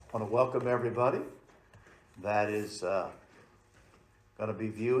I want to welcome everybody that is going to be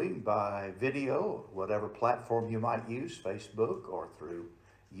viewing by video, whatever platform you might use, Facebook or through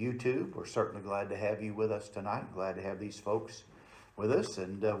YouTube. We're certainly glad to have you with us tonight. Glad to have these folks with us.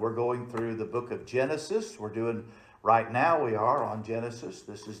 And we're going through the book of Genesis. Right now we are on Genesis.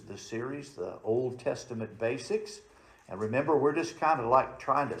 This is the series, the Old Testament Basics. And remember, we're just kind of like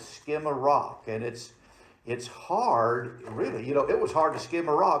trying to skim a rock. And it's hard, really. You know, it was hard to skim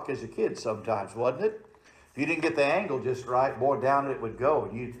a rock as a kid sometimes, wasn't it? If you didn't get the angle just right, boy, down it would go,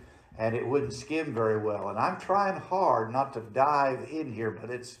 and it wouldn't skim very well. And I'm trying hard not to dive in here,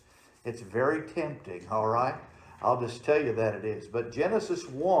 but it's very tempting, all right? I'll just tell you that it is. But Genesis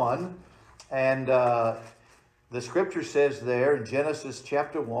 1, and the scripture says there in Genesis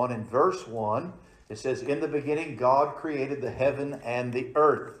chapter 1 and verse 1, it says, "In the beginning God created the heaven and the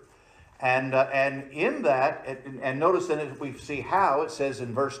earth." And in that, and notice that we see how it says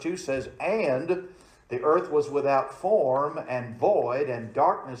in verse 2 says, "And the earth was without form and void, and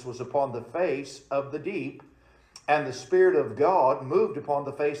darkness was upon the face of the deep, and the Spirit of God moved upon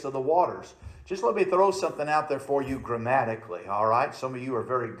the face of the waters." Just let me throw something out there for you grammatically, all right? Some of you are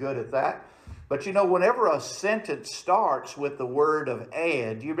very good at that. But you know, whenever a sentence starts with the word of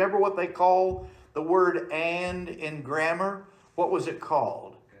 "and," do you remember what they call the word "and" in grammar? What was it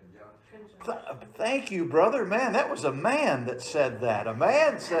called? Thank you, brother. Man, that was a man that said that. A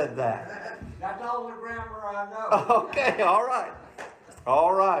man said that. That's all the grammar I know. Okay, all right.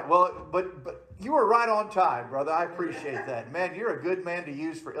 All right. Well, but you were right on time, brother. I appreciate that. Man, you're a good man to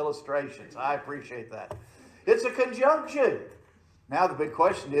use for illustrations. I appreciate that. It's a conjunction. Now the big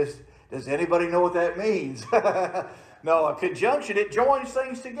question is, does anybody know what that means? No, a conjunction, it joins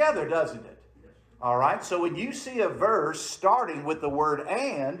things together, doesn't it? All right, so when you see a verse starting with the word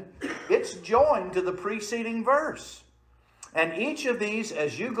 "and," it's joined to the preceding verse. And each of these,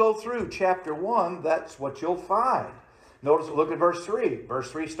 as you go through chapter 1, that's what you'll find. Notice, look at verse 3. Verse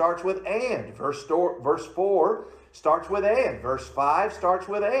 3 starts with "and." Verse 4 starts with "and." Verse 5 starts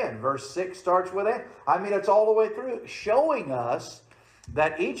with "and." Verse 6 starts with "and." I mean, it's all the way through, showing us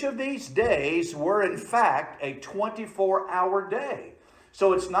that each of these days were, in fact, a 24-hour day.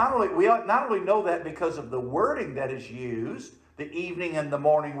 So it's we not only know that because of the wording that is used, the evening and the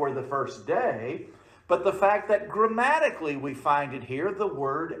morning were the first day, but the fact that grammatically we find it here, the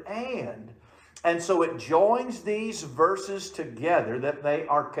word "and." And so it joins these verses together, that they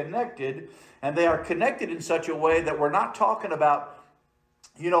are connected, and they are connected in such a way that we're not talking about,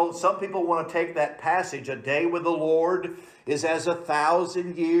 you know, some people want to take that passage, "A day with the Lord is as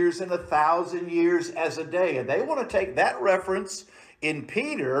 1,000 years, and 1,000 years as a day." And they want to take that reference in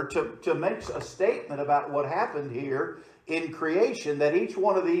Peter to make a statement about what happened here in creation, that each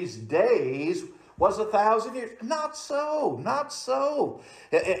one of these days was 1,000 years. Not so, not so.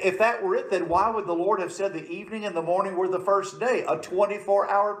 If that were it, then why would the Lord have said the evening and the morning were the first day, a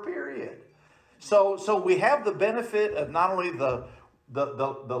 24-hour period? So we have the benefit of not only the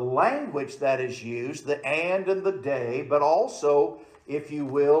language that is used, the "and" the "day," but also, if you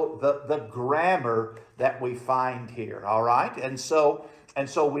will, the grammar that we find here. All right. And so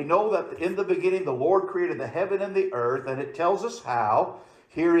we know that in the beginning, the Lord created the heaven and the earth, and it tells us how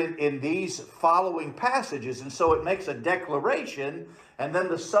here in these following passages. And so it makes a declaration, and then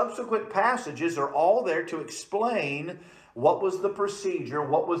the subsequent passages are all there to explain what was the procedure,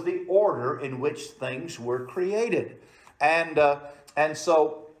 what was the order in which things were created. And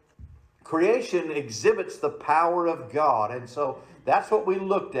so creation exhibits the power of God. And so that's what we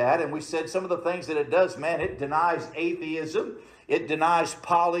looked at. And we said some of the things that it does, man, it denies atheism. It denies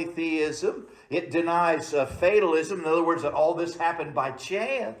polytheism. It denies fatalism. In other words, that all this happened by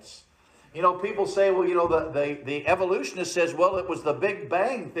chance. You know, people say, well, you know, the evolutionist says, well, it was the Big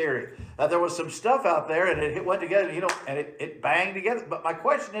Bang Theory. There was some stuff out there and it went together, you know, and it banged together. But my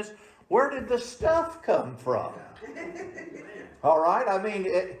question is, where did the stuff come from? All right. I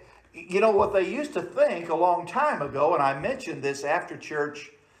mean, you know what they used to think a long time ago, and I mentioned this after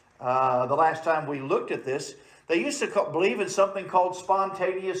church the last time we looked at this. They used to believe in something called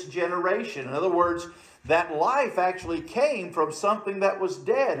spontaneous generation. In other words, that life actually came from something that was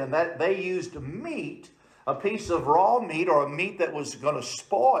dead, and that they used meat, a piece of raw meat or a meat that was going to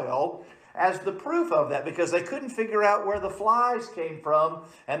spoil, as the proof of that, because they couldn't figure out where the flies came from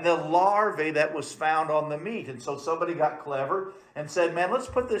and the larvae that was found on the meat. And so somebody got clever and said, man, let's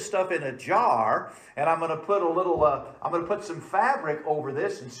put this stuff in a jar, and I'm going to put I'm going to put some fabric over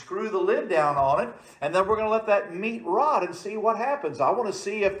this and screw the lid down on it, and then we're going to let that meat rot and see what happens. I want to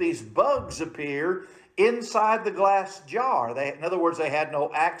see if these bugs appear inside the glass jar. In other words, they had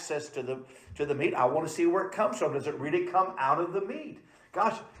no access to the meat. I want to see where it comes from. Does it really come out of the meat?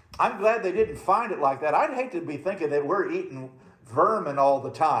 Gosh, I'm glad they didn't find it like that. I'd hate to be thinking that we're eating vermin all the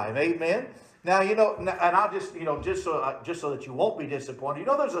time. Amen. Now, and I'll just, just so that you won't be disappointed,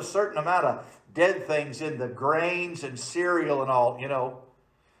 there's a certain amount of dead things in the grains and cereal and all,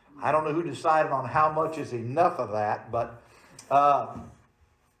 I don't know who decided on how much is enough of that, but I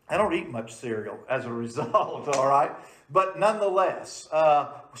don't eat much cereal as a result, all right? But nonetheless,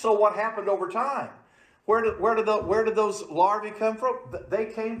 so what happened over time? Where did those larvae come from? They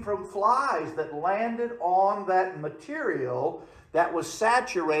came from flies that landed on that material that was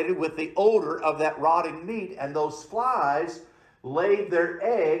saturated with the odor of that rotting meat, and those flies laid their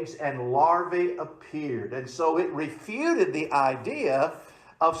eggs and larvae appeared. And so it refuted the idea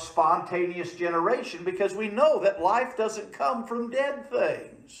of spontaneous generation, because we know that life doesn't come from dead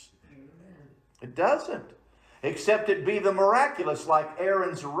things. It doesn't. Except it be the miraculous, like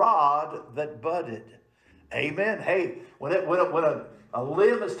Aaron's rod that budded. Amen. Hey, when a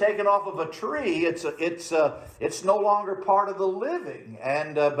limb is taken off of a tree, it's no longer part of the living.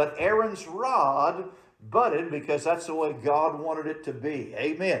 And but Aaron's rod budded because that's the way God wanted it to be.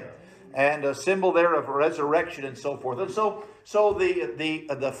 Amen. And a symbol there of resurrection and so forth. And so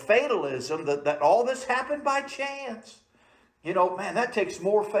the fatalism that all this happened by chance. Man, that takes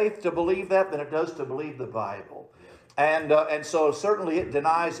more faith to believe that than it does to believe the Bible. And so certainly it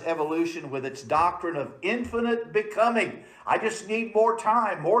denies evolution with its doctrine of infinite becoming. I just need more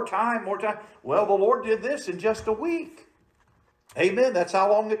time, more time, more time. Well, the Lord did this in just a week. Amen. That's how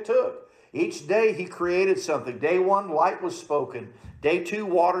long it took. Each day he created something. Day 1, light was spoken. Day 2,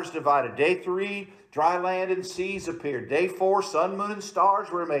 waters divided. Day 3, dry land and seas appeared. Day 4, sun, moon, and stars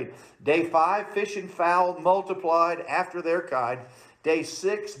were made. Day 5, fish and fowl multiplied after their kind. Day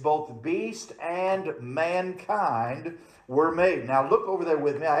 6, both beast and mankind were made. Now look over there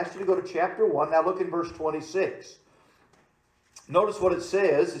with me. I asked you to go to chapter 1. Now look in verse 26. Notice what it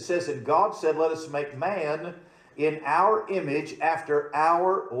says. It says, and God said, let us make man in our image after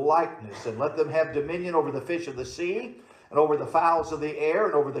our likeness, and let them have dominion over the fish of the sea, and over the fowls of the air,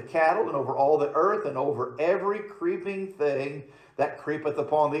 and over the cattle, and over all the earth, and over every creeping thing that creepeth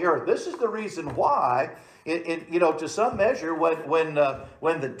upon the earth. This is the reason why, to some measure, when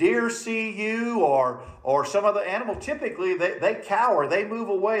the deer see you or some other animal, typically they cower, they move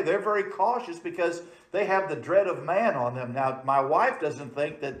away. They're very cautious because they have the dread of man on them. Now, my wife doesn't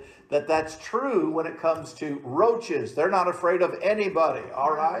think that's true when it comes to roaches. They're not afraid of anybody,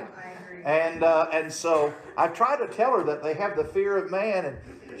 all right? I agree. And so I tried to tell her that they have the fear of man, and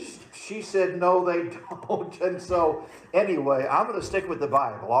she said, no, they don't. And so anyway, I'm going to stick with the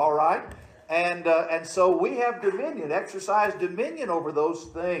Bible, all right? And so we have dominion, exercise dominion over those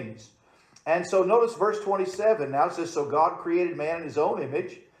things. And so notice verse 27. Now it says, so God created man in his own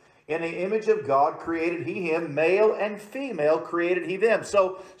image. In the image of God created he him, male and female created he them.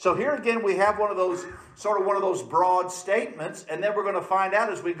 So here again we have one of those broad statements, and then we're going to find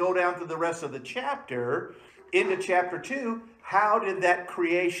out as we go down through the rest of the chapter, into chapter 2, how did that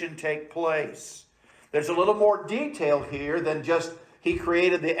creation take place? There's a little more detail here than just he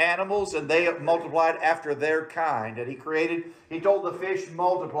created the animals and they multiplied after their kind. And he told the fish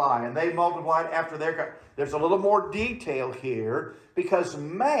multiply and they multiplied after their kind. There's a little more detail here because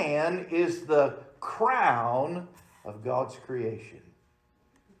man is the crown of God's creation.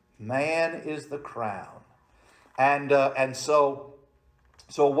 Man is the crown. And so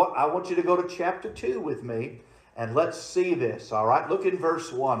what I want you to go to chapter 2 with me and let's see this. All right, look in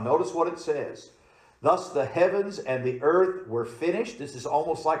verse 1. Notice what it says. Thus the heavens and the earth were finished. This is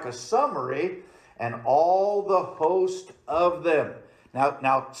almost like a summary, and all the host of them.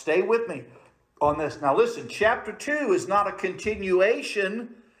 Now stay with me on this. Now listen, chapter 2 is not a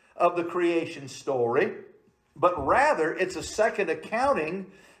continuation of the creation story, but rather it's a second accounting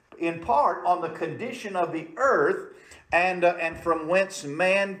in part on the condition of the earth and from whence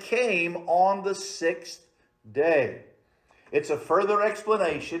man came on the 6th day. It's a further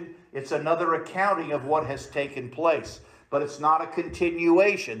explanation. It's another accounting of what has taken place. But it's not a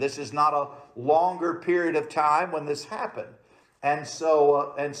continuation. This is not a longer period of time when this happened. And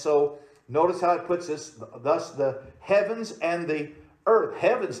so notice how it puts this. Thus the heavens and the earth.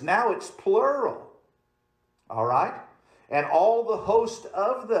 Heavens, now it's plural. All right? And all the host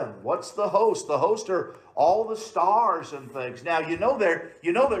of them. What's the host? The host are all the stars and things. Now,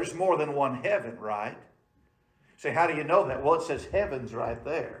 there's more than one heaven, right? Say, how do you know that? Well, it says heavens right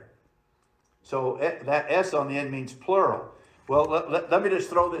there. So that S on the end means plural. Well, let me just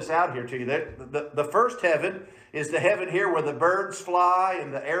throw this out here to you. The first heaven is the heaven here where the birds fly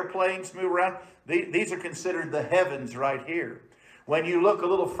and the airplanes move around. These are considered the heavens right here. When you look a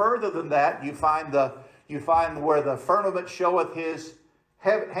little further than that, you find where the firmament showeth his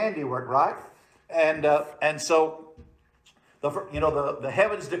handiwork, right? And so the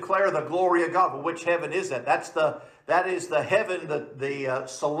heavens declare the glory of God. Well, which heaven is that? That is the heaven, the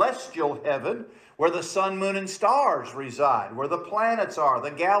celestial heaven, where the sun, moon, and stars reside, where the planets are, the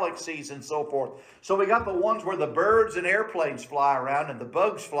galaxies, and so forth. So we got the ones where the birds and airplanes fly around and the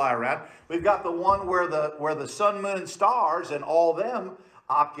bugs fly around. We've got the one where the sun, moon, and stars and all them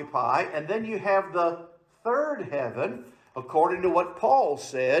occupy. And then you have the third heaven, according to what Paul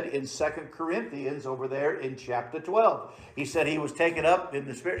said in 2 Corinthians over there in chapter 12. He said he was taken up in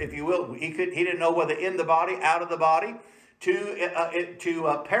the spirit, if you will. He didn't know whether in the body, out of the body,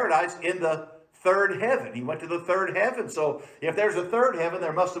 to paradise in the third heaven. He went to the third heaven. So if there's a third heaven,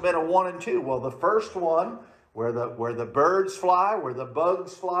 there must have been a 1 and 2. Well, the first one, where the birds fly, where the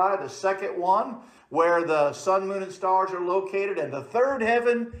bugs fly. The second one, where the sun, moon, and stars are located. And the third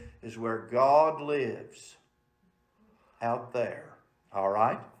heaven is where God lives, out there. All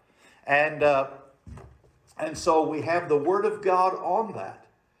right? And so we have the Word of God on that.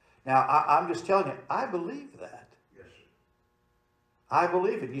 Now, I'm just telling you, I believe that. I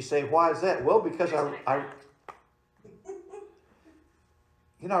believe it. You say, why is that? Well, because I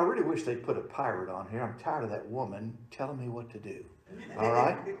really wish they'd put a pirate on here. I'm tired of that woman telling me what to do. All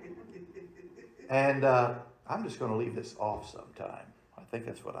right? And I'm just going to leave this off sometime. I think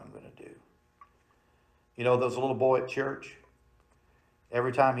that's what I'm going to do. You know, there was a little boy at church.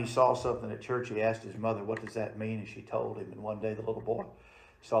 Every time he saw something at church, he asked his mother, what does that mean? And she told him. And one day the little boy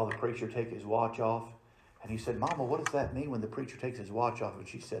saw the preacher take his watch off. And he said, Mama, what does that mean when the preacher takes his watch off? And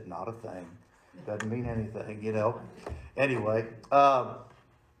she said, not a thing. Doesn't mean anything, you know. Anyway,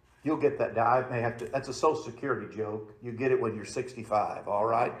 you'll get that. I may have to. That's a Social Security joke. You get it when you're 65, all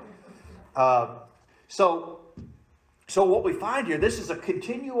right? So what we find here, this is a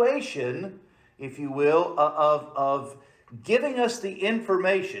continuation, if you will, of giving us the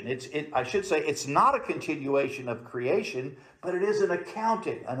information. I should say it's not a continuation of creation, but it is an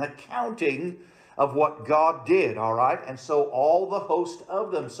accounting of what God did, all right? And so all the host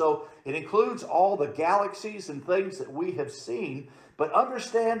of them. So it includes all the galaxies and things that we have seen. But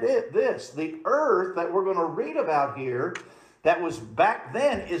understand this, the earth that we're going to read about here that was back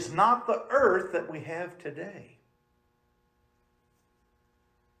then is not the earth that we have today.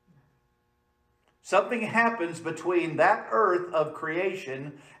 Something happens between that earth of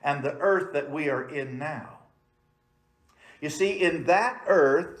creation and the earth that we are in now. You see, in that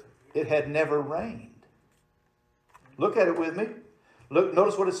earth, it had never rained. Look at it with me.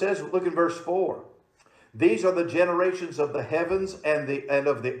 Notice what it says. Look in verse 4. These are the generations of the heavens and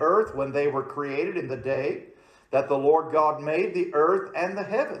of the earth when they were created in the day that the Lord God made the earth and the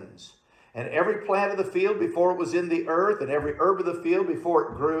heavens, and every plant of the field before it was in the earth, and every herb of the field before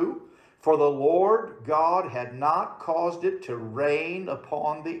it grew. For the Lord God had not caused it to rain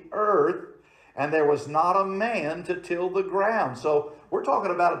upon the earth, and there was not a man to till the ground. So we're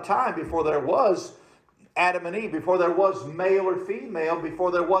talking about a time before there was Adam and Eve, before there was male or female,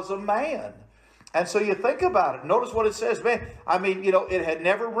 before there was a man. And so you think about it. Notice what it says, man. I mean, you know, it had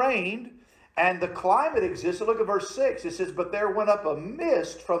never rained, and the climate existed. Look at verse 6. It says, but there went up a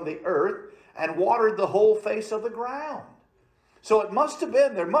mist from the earth and watered the whole face of the ground. So there must have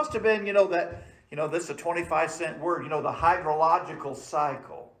been, this is a 25-cent word, the hydrological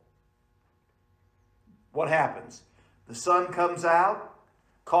cycle. What happens? The sun comes out,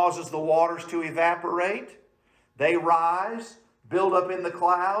 causes the waters to evaporate. They rise, build up in the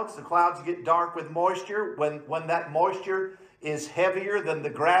clouds. The clouds get dark with moisture. When that moisture is heavier than the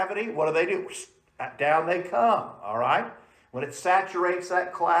gravity, what do? Down they come, all right? When it saturates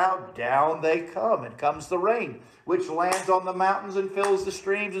that cloud, down they come. And comes the rain, which lands on the mountains and fills the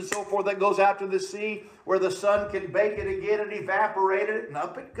streams and so forth. That goes out to the sea where the sun can bake it again and evaporate it, and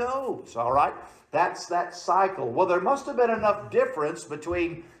up it goes, all right? That's that cycle. Well, there must have been enough difference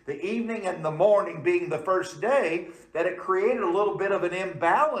between the evening and the morning being the first day that it created a little bit of an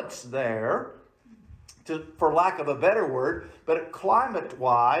imbalance there, for lack of a better word. But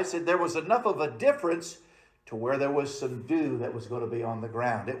climate-wise, there was enough of a difference to where there was some dew that was going to be on the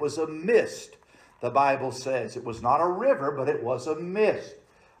ground. It was a mist, the Bible says. It was not a river, but it was a mist.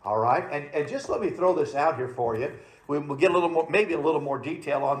 All right? And just let me throw this out here for you. We'll get maybe a little more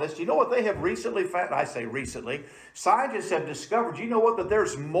detail on this. Do you know what they have recently found? I say recently. Scientists have discovered, do you know what? That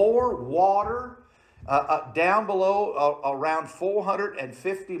there's more water down below around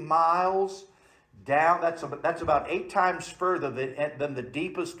 450 miles down. That's about 8 times further than the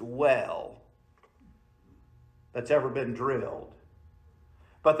deepest well that's ever been drilled.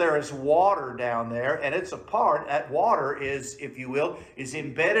 But there is water down there, and that water is, if you will, is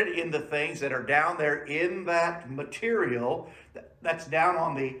embedded in the things that are down there in that material that's down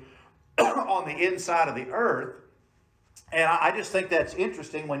on the on the inside of the earth. And I just think that's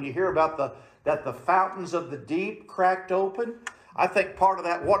interesting when you hear about that the fountains of the deep cracked open. I think part of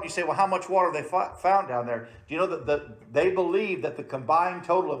that water, you say, well, how much water they found down there? Do you know that they believe that the combined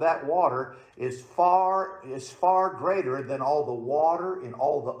total of that water is far greater than all the water in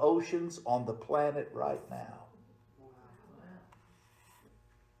all the oceans on the planet right now?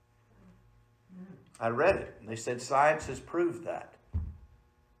 I read it, and they said science has proved that.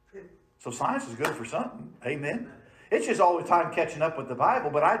 So science is good for something. Amen. It's just all the time catching up with the Bible,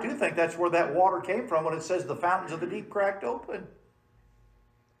 but I do think that's where that water came from when it says the fountains of the deep cracked open.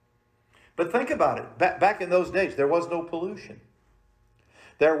 But think about it. Back in those days, there was no pollution.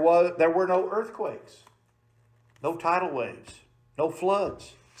 There were no earthquakes, no tidal waves, no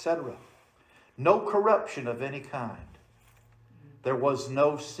floods, etc. No corruption of any kind. There was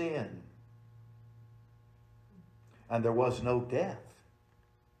no sin. And there was no death.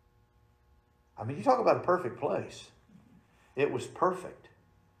 I mean, you talk about a perfect place. It was perfect.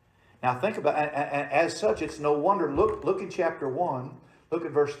 Now think about, and as such, it's no wonder. Look in chapter 1. Look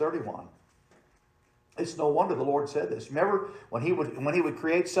at verse 31. It's no wonder the Lord said this. Remember, when he would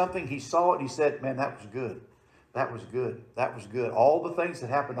create something, he saw it and he said, man, that was good. That was good. That was good. All the things that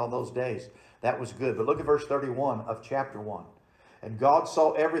happened on those days, that was good. But look at verse 31 of chapter 1. And God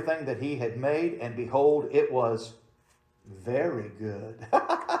saw everything that he had made, and behold, it was very good.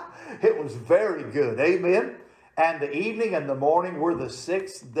 It was very good. Amen. And the evening and the morning were the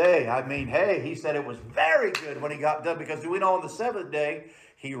sixth day. I mean, hey, he said it was very good when he got done, because we know on the seventh day,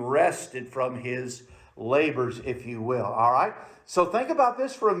 he rested from his labors, if you will. All right. So think about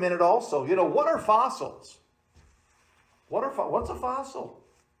this for a minute also. You know, what are fossils? What's a fossil?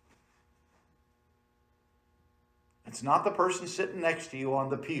 It's not the person sitting next to you on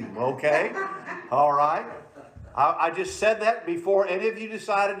the pew, okay? All right. I just said that before any of you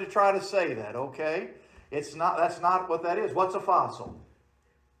decided to try to say that, okay? It's not. That's not what that is. What's a fossil?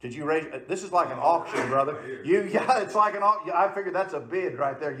 Did you raise? This is like an auction, brother. Yeah, it's like an auction. I figured that's a bid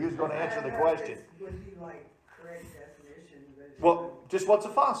right there. You was going to answer the question. Would be like correct definition, but Well, just what's a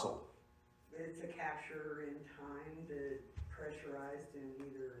fossil? it's a capture in time that pressurized in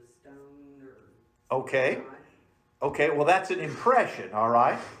either a stone or Okay. whatnot. Okay. Well, that's an impression. All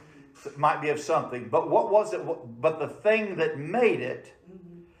right. It might be of something, but what was it? But the thing that made it,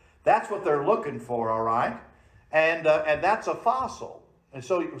 that's what they're looking for. All right, and that's a fossil. And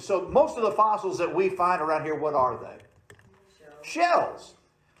so most of the fossils that we find around here, what are they? Shells.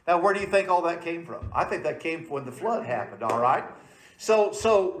 Now, where do you think all that came from? I think that came from when the flood happened. All right. So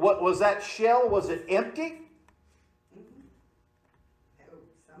what was that shell? Was it empty? Oh,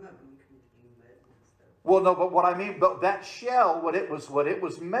 some of them contain lead and stuff. Well, no, but what I mean, but that shell, when it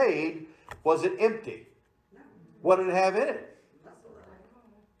was made, was it empty? No, What did it have in it? muscle.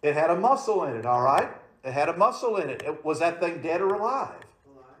 It had a muscle in it, all right? It had a muscle in it. Was that thing dead or alive?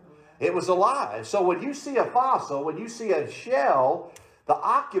 It was alive. So when you see a fossil, when you see a shell, the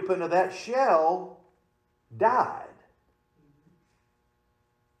occupant of that shell died.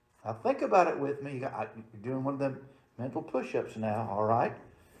 Now think about it with me. You're doing one of them mental push-ups now, all right?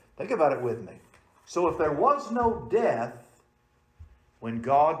 Think about it with me. So if there was no death when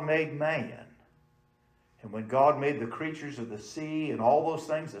God made man, and when God made the creatures of the sea and all those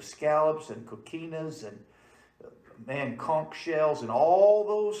things, the scallops and coquinas and conch shells and all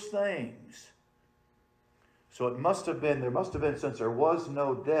those things. So there must have been, since there was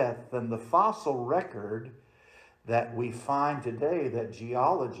no death, then the fossil record that we find today, that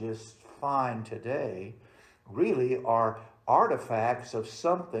geologists find today, really are artifacts of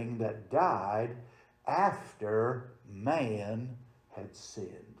something that died after man had sinned.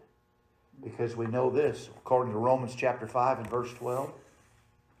 Because we know this, according to Romans chapter 5 and verse 12,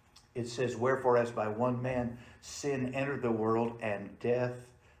 it says, wherefore as by one man sin entered the world, and death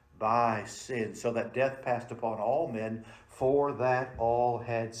by sin. So that death passed upon all men, for that all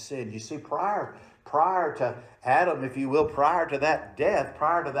had sinned. You see, prior to Adam, if you will, prior to that death,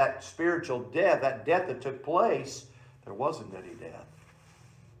 prior to that spiritual death, that death that took place, there wasn't any death.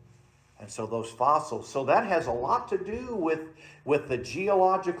 And so those fossils, so that has a lot to do with the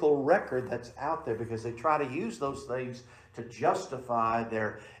geological record that's out there, because they try to use those things to justify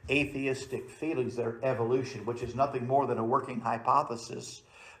their atheistic feelings, their evolution, which is nothing more than a working hypothesis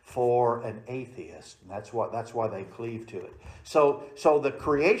for an atheist. And that's why they cleave to it. So the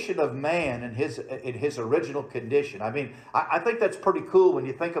creation of man in his original condition. I mean, I think that's pretty cool when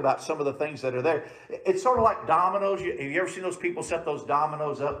you think about some of the things that are there. It's sort of like dominoes. Have you ever seen those people set those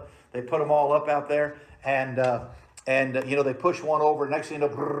dominoes up? They put them all up out there, and you know, they push one over. Next thing you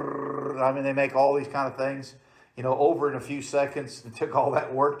know, brrr, I mean, they make all these kind of things. over in a few seconds. It took all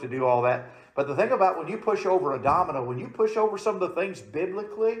that work to do all that. But the thing about when you push over a domino, when you push over some of the things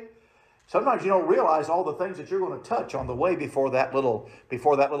biblically, sometimes you don't realize all the things that you're going to touch on the way before that little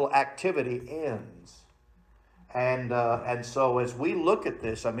activity ends. And so as we look at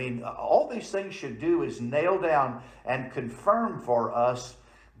this, I mean, all these things should do is nail down and confirm for us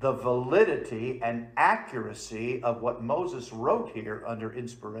the validity and accuracy of what Moses wrote here under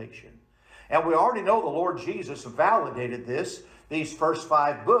inspiration. And we already know the Lord Jesus validated these first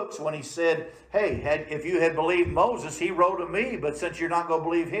 5 books when he said, hey, if you had believed Moses, he wrote of me, but since you're not going to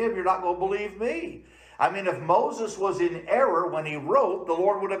believe him, you're not going to believe me. I mean, if Moses was in error when he wrote, the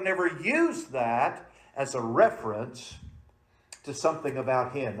Lord would have never used that as a reference to something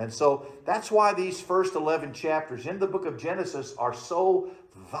about him. And so that's why these first 11 chapters in the book of Genesis are so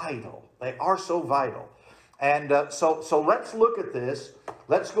vital. They are so vital. And so let's look at this.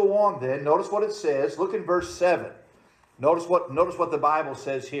 Let's go on then. Notice what it says. Look in verse 7. Notice what the Bible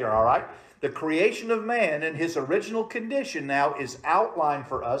says here, all right? The creation of man in his original condition now is outlined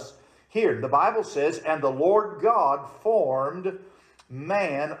for us here. The Bible says, and the Lord God formed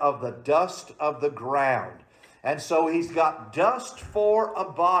man of the dust of the ground. And so he's got dust for a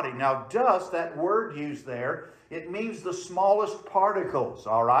body. Now dust, that word used there, it means the smallest particles,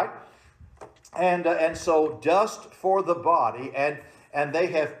 all right? And so dust for the body, and they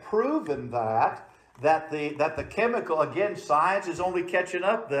have proven that the chemical, again, science is only catching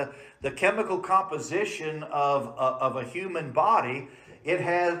up, the chemical composition of a human body, it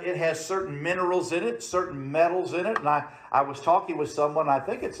has certain minerals in it, certain metals in it. And I was talking with someone, I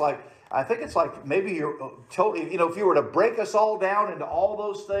think it's like maybe you're totally, if you were to break us all down into all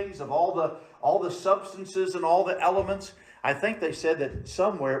those things of all the substances and all the elements, I think they said that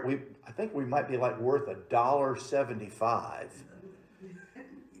somewhere I think we might be like worth $1.75.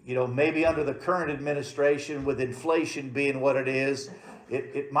 Maybe under the current administration, with inflation being what it is,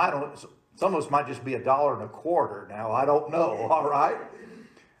 it might, some of us might just be $1.25 now. I don't know. All right.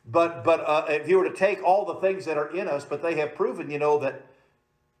 But if you were to take all the things that are in us, but they have proven, that,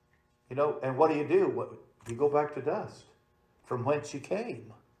 and what do? You go back to dust from whence you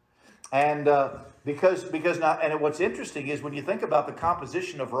came. And because now, and what's interesting is when you think about the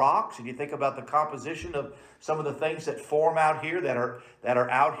composition of rocks, and you think about the composition of some of the things that form out here, that are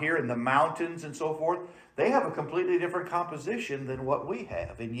out here in the mountains and so forth, they have a completely different composition than what we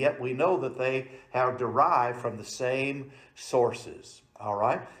have. And yet we know that they are derived from the same sources. All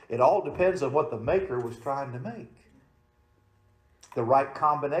right? It all depends on what the maker was trying to make. The right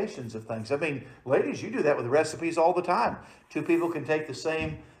combinations of things. I mean, ladies, you do that with recipes all the time. 2 people can take the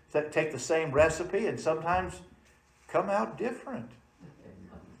same recipe and sometimes come out different.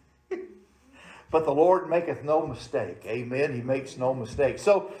 But the Lord maketh no mistake. Amen. He makes no mistake.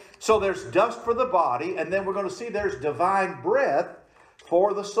 So there's dust for the body, and then we're going to see there's divine breath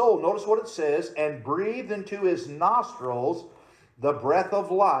for the soul. Notice what it says, and breathed into his nostrils the breath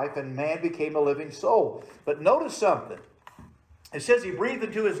of life, and man became a living soul. But notice something. It says he breathed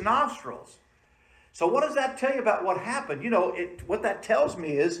into his nostrils. So what does that tell you about what happened? What that tells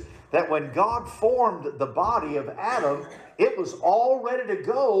me is that when God formed the body of Adam, it was all ready to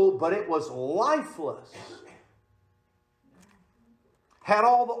go, but it was lifeless. Had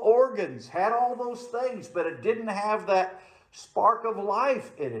all the organs, had all those things, but it didn't have that spark of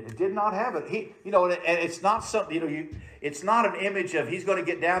life in it. It did not have it. And it's not something, it's not an image of he's going to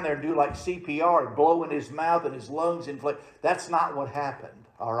get down there and do like CPR and blow in his mouth and his lungs inflate. That's not what happened,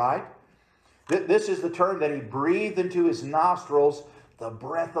 all right? This is the term that he breathed into his nostrils, the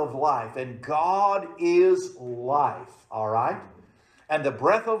breath of life. And God is life, all right? And the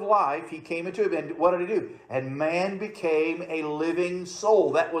breath of life, he came into him. And what did he do? And man became a living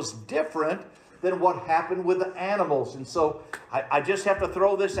soul. That was different than what happened with the animals. And so I just have to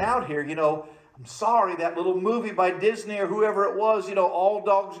throw this out here. I'm sorry, that little movie by Disney or whoever it was, all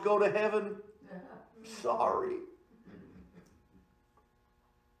dogs go to heaven. Sorry.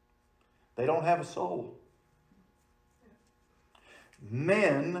 They don't have a soul.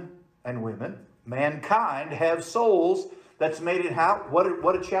 Men and women, mankind, have souls that's made it how?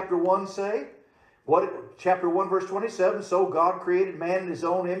 What did chapter 1 say? Chapter 1 verse 27, so God created man in his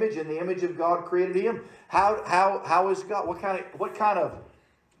own image, in the image of God created him. How is God? What kind of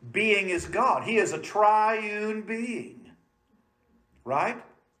being is God? He is a triune being. Right?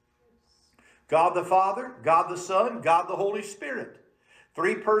 God the Father, God the Son, God the Holy Spirit.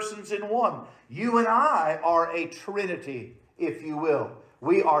 3 persons in one. You and I are a trinity, if you will.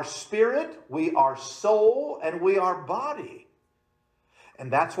 We are spirit, we are soul, and we are body. And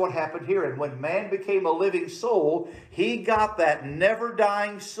that's what happened here. And when man became a living soul, he got that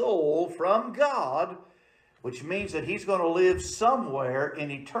never-dying soul from God which means that he's going to live somewhere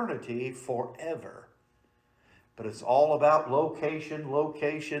in eternity forever. But it's all about location,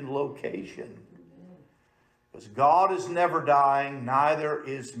 location, location. Because God is never dying, neither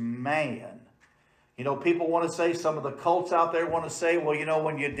is man. You know, people want to say, some of the cults out there want to say, well, you know,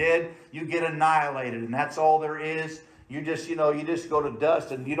 when you're dead, you get annihilated, and that's all there is. You just, you know, you just go to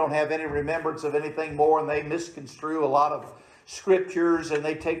dust, and you don't have any remembrance of anything more, and they misconstrue a lot of scriptures, and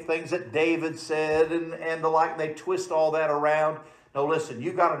they take things that David said, and the like, and they twist all that around. No, listen,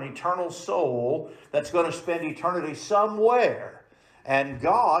 you got an eternal soul that's going to spend eternity somewhere. And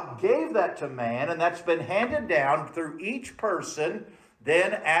God gave that to man, and that's been handed down through each person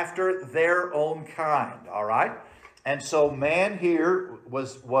then after their own kind, all right? And so man here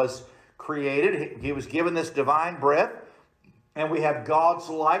was created. He was given this divine breath, and we have God's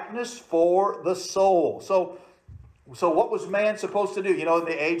likeness for the soul. So what was man supposed to do? You know,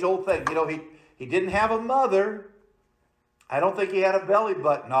 the age-old thing. You know, he didn't have a mother. I don't think he had a belly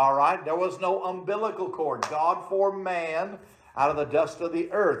button, all right? There was no umbilical cord. God formed man out of the dust of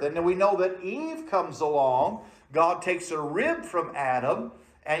the earth. And then we know that Eve comes along. God takes a rib from Adam.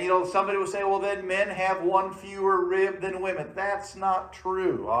 And, you know, somebody will say, well, then men have one fewer rib than women. That's not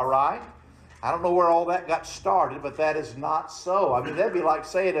true, all right? I don't know where all that got started, but that is not so. I mean, that'd be like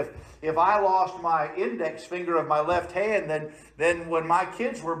saying if I lost my index finger of my left hand, then when my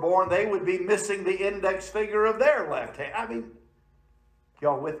kids were born, they would be missing the index finger of their left hand. I mean,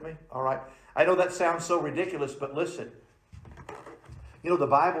 y'all with me? All right. I know that sounds so ridiculous, but listen. You know, the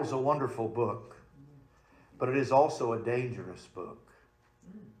Bible's a wonderful book, but it is also a dangerous book.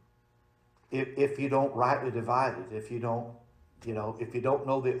 If you don't rightly divide it, if you don't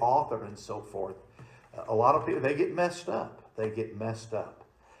know the author and so forth, a lot of people, they get messed up. They get messed up.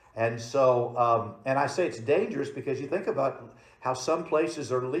 And so, and I say it's dangerous because you think about how some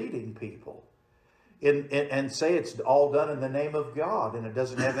places are leading people and say it's all done in the name of God, and it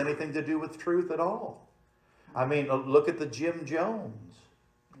doesn't have anything to do with truth at all. I mean, look at the Jim Jones.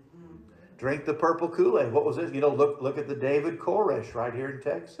 Drink the purple Kool-Aid. What was this? You know, look at the David Koresh right here in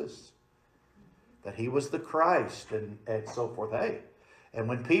Texas. That he was the Christ and so forth. Hey, and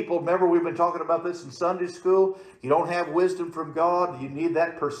when people, remember we've been talking about this in Sunday school, you don't have wisdom from God, you need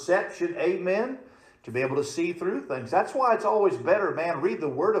that perception, amen, to be able to see through things. That's why it's always better, man, read the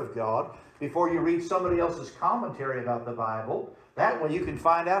Word of God before you read somebody else's commentary about the Bible. That way you can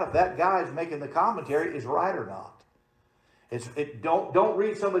find out if that guy is making the commentary is right or not. Don't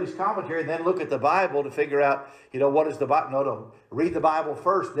read somebody's commentary and then look at the Bible to figure out, you know, what is the Bible. No. Read the Bible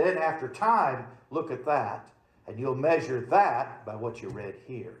first. Then after time, look at that. And you'll measure that by what you read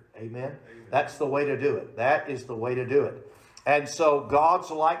here. Amen? That's the way to do it. That is the way to do it. And so God's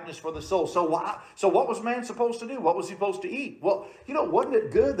likeness for the soul. So what was man supposed to do? What was he supposed to eat? Well, you know, wasn't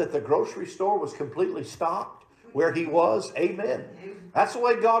it good that the grocery store was completely stocked where he was? Amen. That's the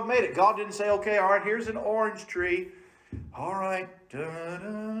way God made it. God didn't say, okay, all right, here's an orange tree. All right.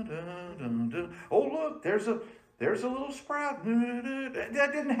 Oh, look, there's a little sprout.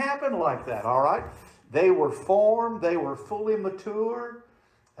 That didn't happen like that, all right? They were formed, they were fully mature,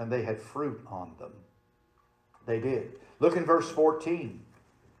 and they had fruit on them. They did. Look in verse 14.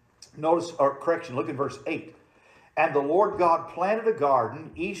 Look in verse 8. And the Lord God planted a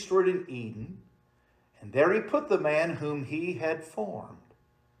garden eastward in Eden, and there he put the man whom he had formed.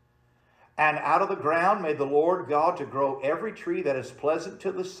 And out of the ground made the Lord God to grow every tree that is pleasant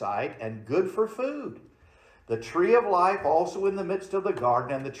to the sight and good for food. The tree of life also in the midst of the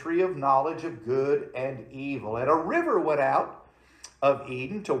garden, and the tree of knowledge of good and evil. And a river went out of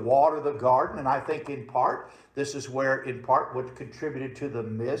Eden to water the garden. And I think in part, this is where in part what contributed to the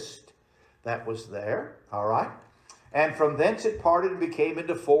mist that was there. All right. And from thence it parted and became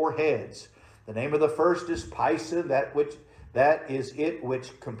into four heads. The name of the first is Pison, that is it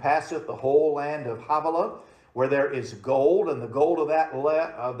which compasseth the whole land of Havilah, where there is gold, and the gold of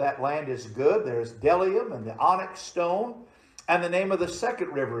that land is good. There is bdellium and the onyx stone. And the name of the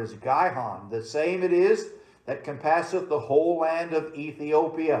second river is Gihon. The same it is that compasseth the whole land of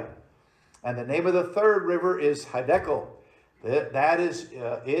Ethiopia. And the name of the third river is Hiddekel. That is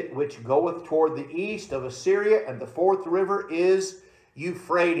it which goeth toward the east of Assyria. And the fourth river is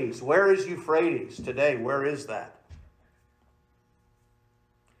Euphrates. Where is Euphrates today? Where is that?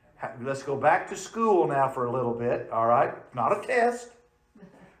 Let's go back to school now for a little bit, all right? Not a test,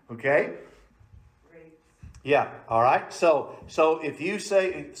 okay? Great. Yeah, all right. So if you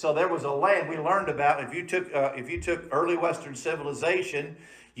say, so there was a land we learned about. If you took early Western civilization,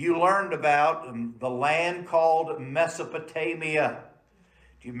 you learned about the land called Mesopotamia.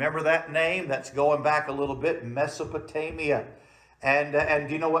 Do you remember that name? That's going back a little bit, Mesopotamia. And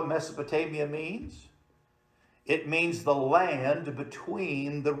do you know what Mesopotamia means? It means the land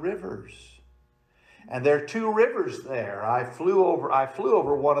between the rivers. And there are two rivers there. I flew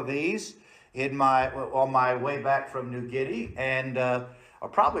over one of these on my way back from New Guinea, and or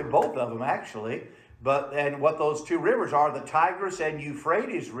probably both of them actually. And what those two rivers are, the Tigris and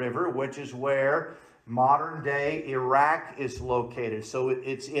Euphrates River, which is where modern day Iraq is located. So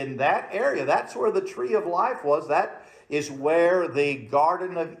it's in that area. That's where the tree of life was. That is where the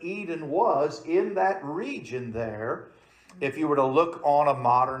Garden of Eden was, in that region there, if you were to look on a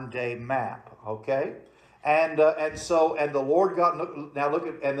modern day map. Okay? And the Lord God, now look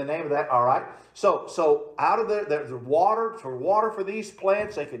at, and the name of that, all right. So out of there's water for these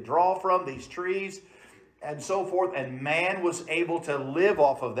plants they could draw from, these trees and so forth, and man was able to live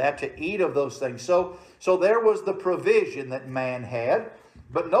off of that, to eat of those things. So there was the provision that man had.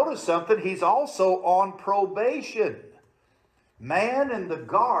 But notice something, he's also on probation. Man in the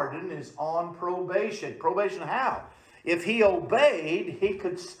garden is on probation. Probation how? If he obeyed, he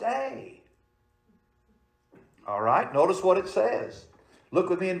could stay. All right, notice what it says.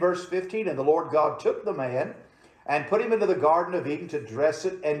 Look with me in verse 15. And the Lord God took the man and put him into the Garden of Eden to dress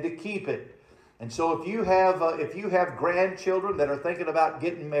it and to keep it. And so if you have grandchildren that are thinking about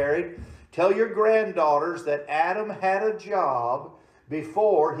getting married, tell your granddaughters that Adam had a job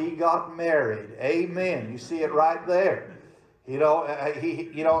before he got married. Amen. You see it right there. He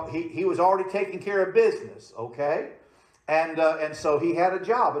was already taking care of business, okay? And so he had a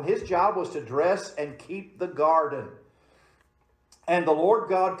job, and his job was to dress and keep the garden. And the Lord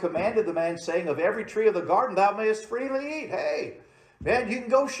God commanded the man, saying, of every tree of the garden thou mayest freely eat. Hey, man, you can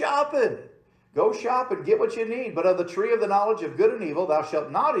go shopping. Go shop and get what you need. But of the tree of the knowledge of good and evil thou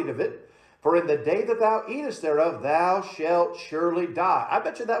shalt not eat of it. For in the day that thou eatest thereof, thou shalt surely die. I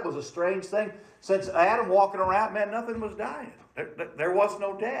bet you that was a strange thing. Since Adam walking around, man, nothing was dying. There was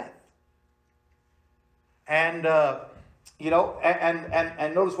no death. And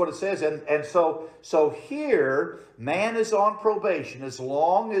and notice what it says. And so here, man is on probation as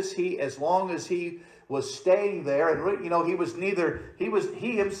long as he was staying there, and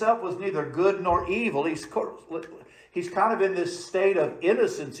he himself was neither good nor evil. He's kind of in this state of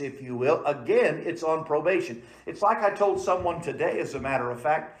innocence, if you will. Again, it's on probation. It's like I told someone today, as a matter of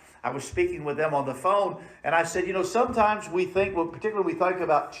fact. I was speaking with them on the phone, and I said, sometimes we think, particularly we think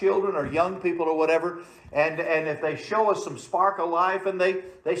about children or young people or whatever, and if they show us some spark of life and they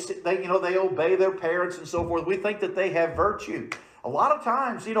obey their parents and so forth, we think that they have virtue. A lot of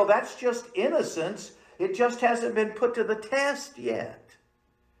times, that's just innocence. It just hasn't been put to the test yet.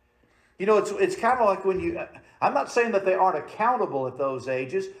 It's kind of like when I'm not saying that they aren't accountable at those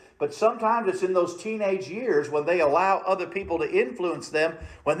ages, but sometimes it's in those teenage years when they allow other people to influence them,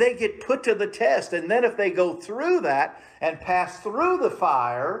 when they get put to the test. And then if they go through that and pass through the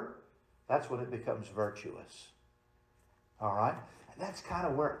fire, that's when it becomes virtuous. All right? And that's kind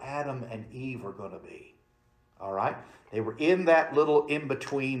of where Adam and Eve are going to be. All right? They were in that little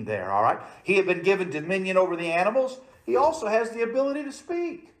in-between there. All right? He had been given dominion over the animals. He also has the ability to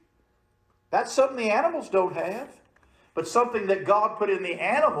speak. That's something the animals don't have. But something that God put in the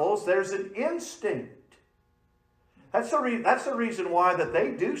animals, there's an instinct. That's the reason why that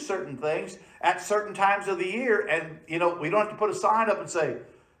they do certain things at certain times of the year. And, we don't have to put a sign up and say,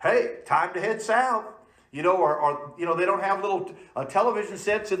 hey, time to head south. They don't have little television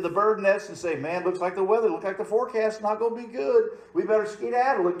sets in the bird nest and say, man, looks like the forecast is not going to be good. We better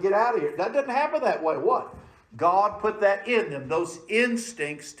skedaddle and get out of here. That doesn't happen that way. What? God put that in them, those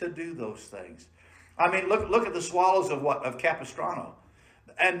instincts to do those things. I mean, look at the swallows of Capistrano.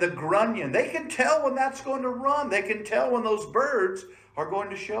 And the grunion. They can tell when that's going to run. They can tell when those birds are going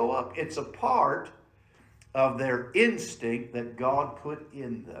to show up. It's a part of their instinct that God put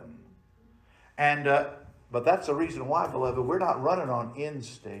in them. And but that's the reason why, beloved, we're not running on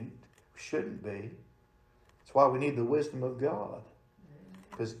instinct. We shouldn't be. That's why we need the wisdom of God.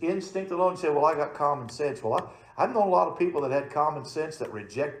 Because instinct alone, you say, well, I got common sense. Well, I've known a lot of people that had common sense that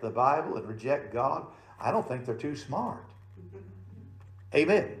reject the Bible and reject God. I don't think they're too smart.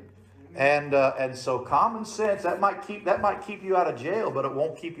 Amen. And so common sense, that might keep you out of jail, but it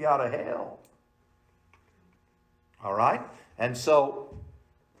won't keep you out of hell. All right? And so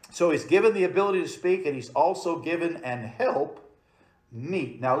he's given the ability to speak, and he's also given an help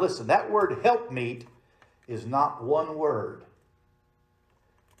meet. Now listen, that word help meet is not one word.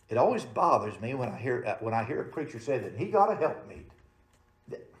 It always bothers me when I hear a preacher say that he got a helpmeet.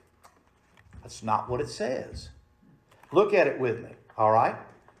 That's not what it says. Look at it with me, all right?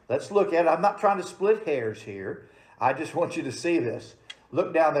 Let's look at it. I'm not trying to split hairs here. I just want you to see this.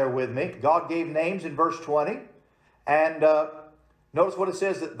 Look down there with me. God gave names in verse 20. And notice what it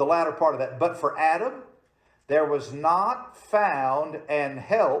says, the latter part of that. But for Adam, there was not found an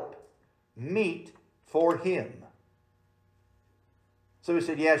help meet for him. So he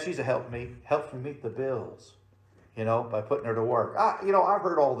said, yeah, she's a helps me meet the bills, by putting her to work. I've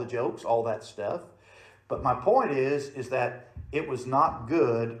heard all the jokes, all that stuff. But my point is that it was not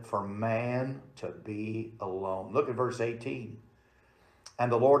good for man to be alone. Look at verse 18.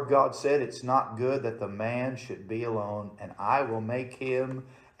 And the Lord God said, it's not good that the man should be alone, and I will make him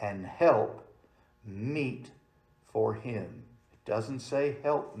an help meet for him. It doesn't say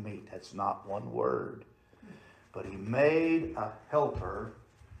help meet. That's not one word. But he made a helper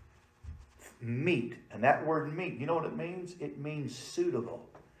meet. And that word meet, you know what it means? It means suitable.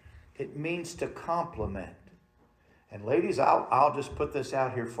 It means to complement. And ladies, I'll just put this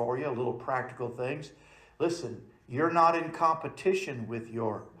out here for you, little practical things. Listen, you're not in competition with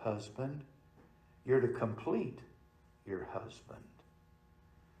your husband. You're to complete your husband.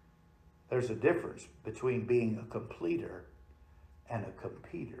 There's a difference between being a completer and a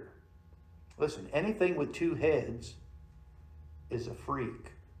competer. Listen, anything with two heads is a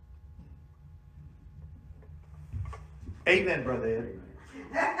freak. Amen, Brother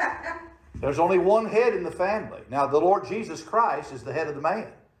Ed. There's only one head in the family. Now, the Lord Jesus Christ is the head of the man.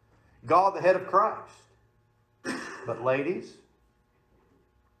 God, the head of Christ. But ladies,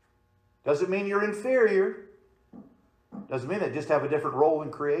 doesn't mean you're inferior. Doesn't mean they just have a different role in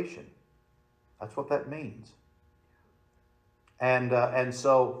creation. That's what that means. And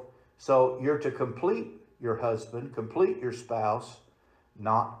so you're to complete your husband, complete your spouse,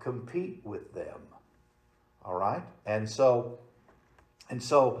 not compete with them. All right? And so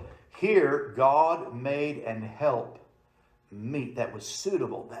here God made an help meet that was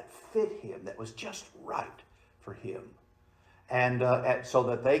suitable, that fit him, that was just right for him. And so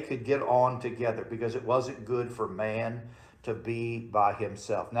that they could get on together, because it wasn't good for man to be by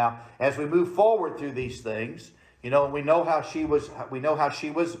himself. Now, as we move forward through these things, we know how she was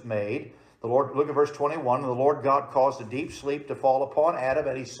made. The Lord, look at verse 21. And the Lord God caused a deep sleep to fall upon Adam,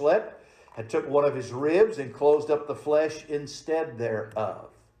 and he slept, and took one of his ribs and closed up the flesh instead thereof.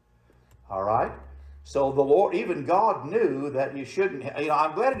 All right? So the Lord, even God knew that you shouldn't,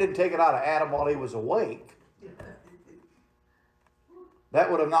 I'm glad he didn't take it out of Adam while he was awake. That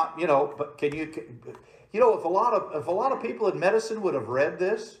would have not, but can you, if a lot of people in medicine would have read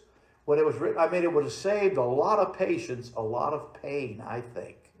this, when it was written, it would have saved a lot of patients, a lot of pain, I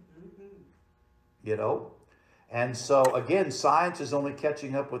think. And so, again, science is only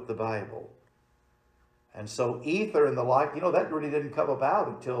catching up with the Bible. And so ether and the like, that really didn't come about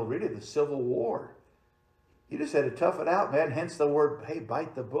until really the Civil War. You just had to tough it out, man. Hence the word, hey,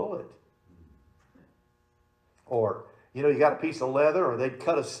 bite the bullet. Or, you got a piece of leather, or they'd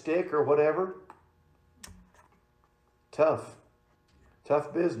cut a stick or whatever. Tough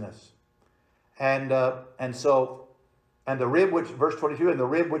business. And the rib which, verse 22, and the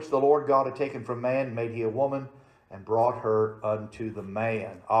rib which the Lord God had taken from man made he a woman, and brought her unto the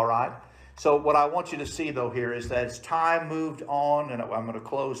man. All right? So what I want you to see, though, here is that as time moved on, and I'm going to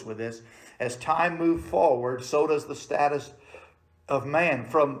close with this, as time moved forward, so does the status of man.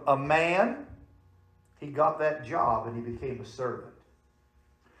 From a man, he got that job and he became a servant.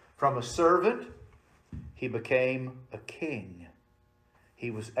 From a servant, he became a king.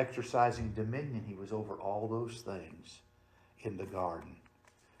 He was exercising dominion. He was over all those things in the garden.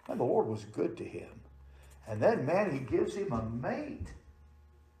 And the Lord was good to him. And then, man, he gives him a mate.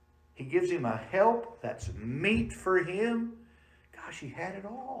 He gives him a help that's meet for him. Gosh, he had it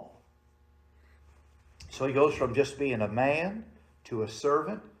all. So he goes from just being a man to a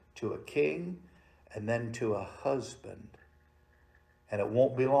servant to a king and then to a husband. And it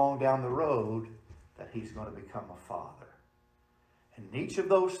won't be long down the road that he's going to become a father. And in each of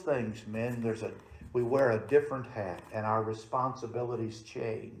those things, men, we wear a different hat, and our responsibilities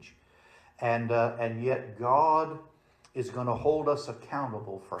change. And yet God is going to hold us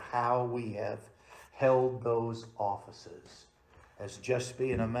accountable for how we have held those offices. As just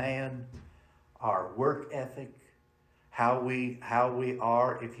being a man, our work ethic, how we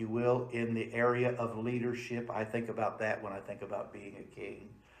are, if you will, in the area of leadership. I think about that when I think about being a king.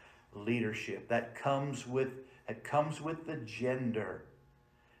 Leadership. That comes with the gender.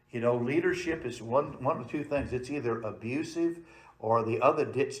 Leadership is one of two things. It's either abusive, or the other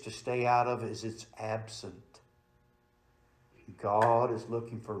ditch to stay out of is it's absent. God is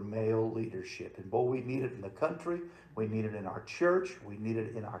looking for male leadership. And boy, we need it in the country. We need it in our church. We need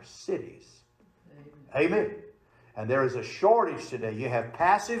it in our cities. Amen. And there is a shortage today. You have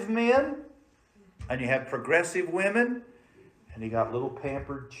passive men, and you have progressive women, and you got little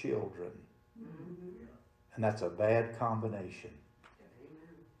pampered children. And that's a bad combination.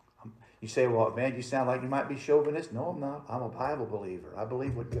 You say, well, man, you sound like you might be chauvinist. No, I'm not. I'm a Bible believer. I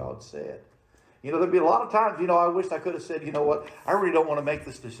believe what God said. You know, there'd be a lot of times, you know, I wish I could have said, you know what, I really don't want to make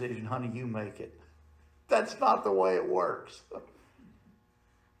this decision. Honey, you make it. That's not the way it works.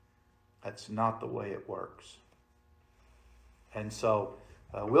 That's not the way it works. And so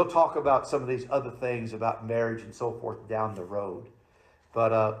we'll talk about some of these other things about marriage and so forth down the road.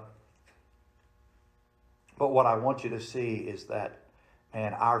 But what I want you to see is that,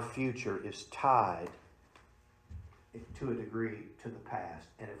 man, our future is tied to a degree to the past.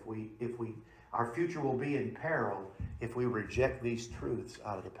 And our future will be in peril if we reject these truths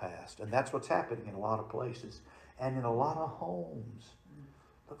out of the past. And that's what's happening in a lot of places and in a lot of homes.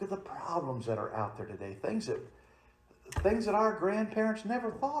 Look at the problems that are out there today. Things that our grandparents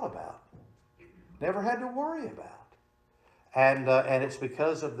never thought about, never had to worry about. And it's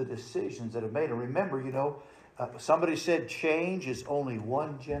because of the decisions that have made. And remember, you know, somebody said change is only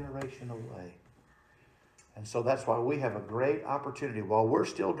one generation away. And so that's why we have a great opportunity. While we're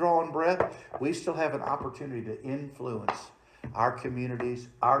still drawing breath, we still have an opportunity to influence our communities,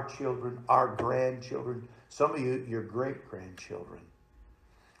 our children, our grandchildren, some of you, your great-grandchildren.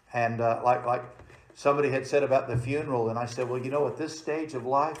 And like somebody had said about the funeral, and I said, well, you know, at this stage of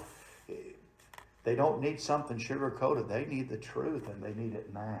life, they don't need something sugar-coated. They need the truth, and they need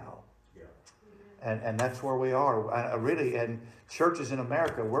it now. Yeah. And that's where we are. Really, and churches in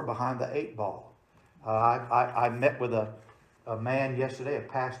America, we're behind the 8 ball. I met with a man yesterday, a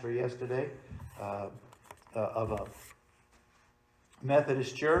pastor yesterday, of a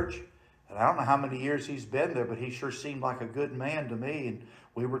Methodist church. And I don't know how many years he's been there, but he sure seemed like a good man to me. And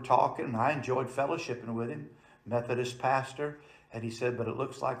we were talking, and I enjoyed fellowshipping with him, Methodist pastor. And he said, but it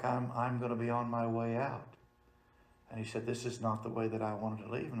looks like I'm going to be on my way out. And he said, this is not the way that I wanted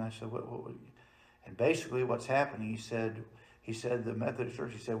to leave. And I said, what and basically what's happening, he said the Methodist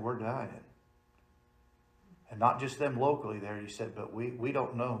church, he said, we're dying. And not just them locally there, he said, but we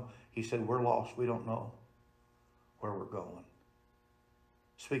don't know. He said, we're lost. We don't know where we're going.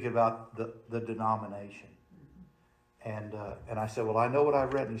 Speaking about the denomination. And I said, well, I know what I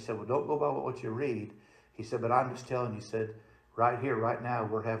read. And he said, well, don't go by what you read. He said, but I'm just telling you, he said, right here, right now,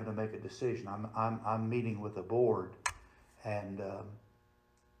 we're having to make a decision. I'm meeting with the board. And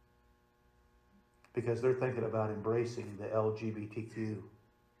because they're thinking about embracing the LGBTQ.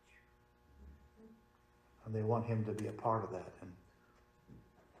 And they want him to be a part of that. And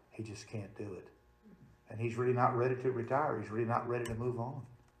he just can't do it. And he's really not ready to retire. He's really not ready to move on.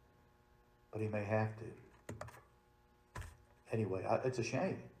 But he may have to. Anyway, it's a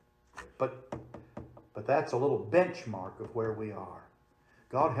shame. But that's a little benchmark of where we are.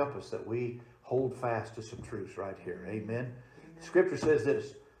 God help us that we hold fast to some truths right here. Amen. Amen. Scripture says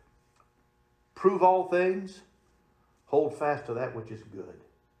this. Prove all things. Hold fast to that which is good.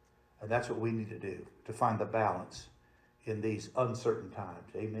 And that's what we need to do, to find the balance in these uncertain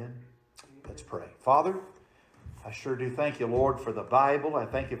times. Amen? Let's pray. Father, I sure do thank you, Lord, for the Bible. I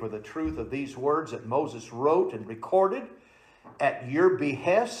thank you for the truth of these words that Moses wrote and recorded at your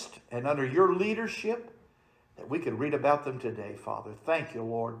behest and under your leadership, that we could read about them today, Father. Thank you,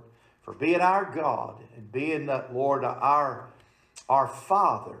 Lord, for being our God and being, Lord, our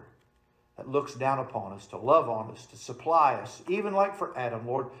Father, that looks down upon us, to love on us, to supply us, even like for Adam,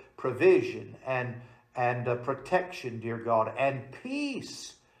 Lord, provision and protection, dear God, and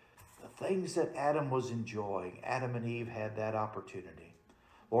peace. The things that Adam was enjoying, Adam and Eve had that opportunity.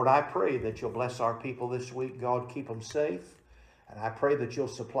 Lord, I pray that you'll bless our people this week. God, keep them safe. And I pray that you'll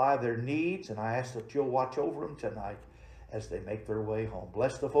supply their needs, and I ask that you'll watch over them tonight as they make their way home.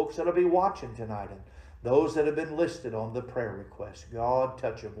 Bless the folks that'll be watching tonight, and those that have been listed on the prayer request. God,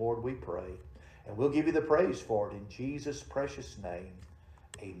 touch them, Lord, we pray. And we'll give you the praise for it in Jesus' precious name.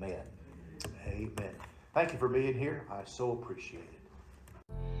 Amen. Amen. Thank you for being here. I so appreciate it.